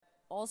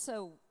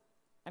also,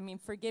 I mean,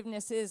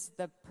 forgiveness is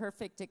the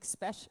perfect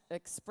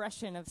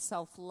expression of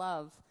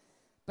self-love,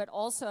 but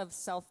also of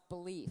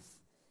self-belief.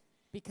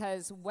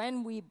 Because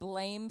when we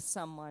blame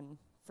someone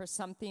for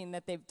something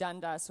that they've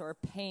done to us or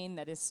pain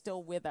that is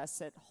still with us,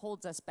 that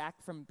holds us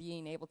back from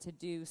being able to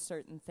do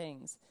certain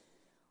things,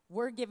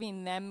 we're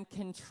giving them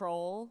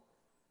control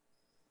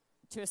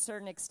to a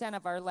certain extent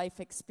of our life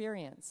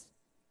experience.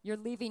 You're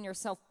leaving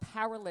yourself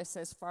powerless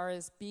as far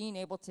as being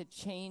able to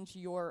change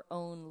your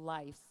own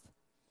life.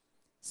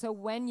 So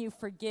when you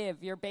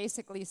forgive, you're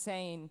basically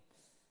saying,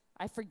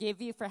 I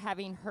forgive you for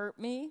having hurt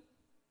me,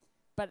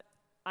 but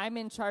I'm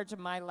in charge of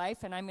my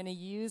life, and I'm going to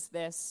use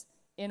this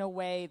in a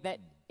way that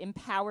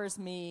empowers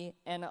me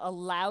and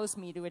allows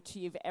me to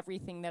achieve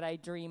everything that I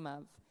dream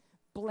of.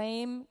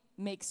 Blame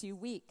makes you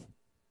weak.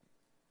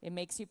 It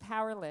makes you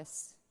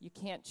powerless. You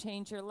can't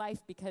change your life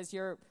because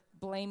you're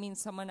blaming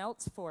someone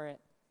else for it.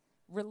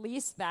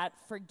 Release that,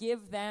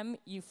 forgive them,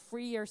 you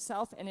free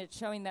yourself, and it's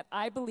showing that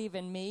I believe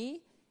in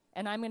me,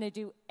 and I'm going to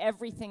do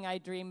everything I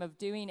dream of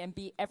doing and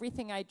be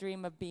everything I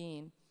dream of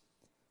being.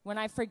 When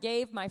I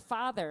forgave my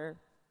father,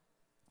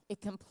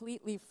 it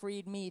completely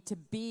freed me to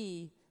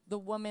be the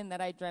woman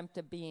that I dreamt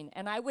of being.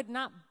 And I would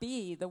not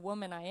be the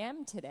woman I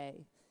am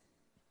today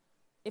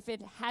if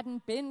it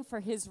hadn't been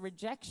for his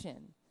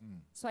rejection.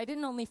 So I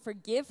didn't only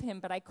forgive him,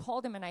 but I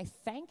called him and I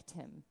thanked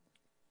him.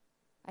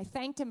 I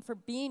thanked him for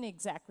being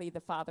exactly the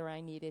father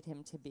I needed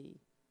him to be.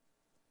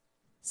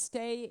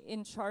 Stay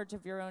in charge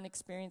of your own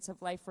experience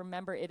of life.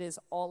 Remember, it is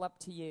all up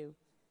to you.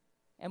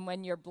 And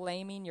when you're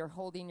blaming, you're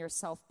holding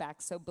yourself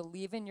back. So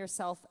believe in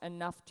yourself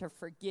enough to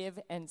forgive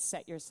and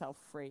set yourself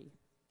free.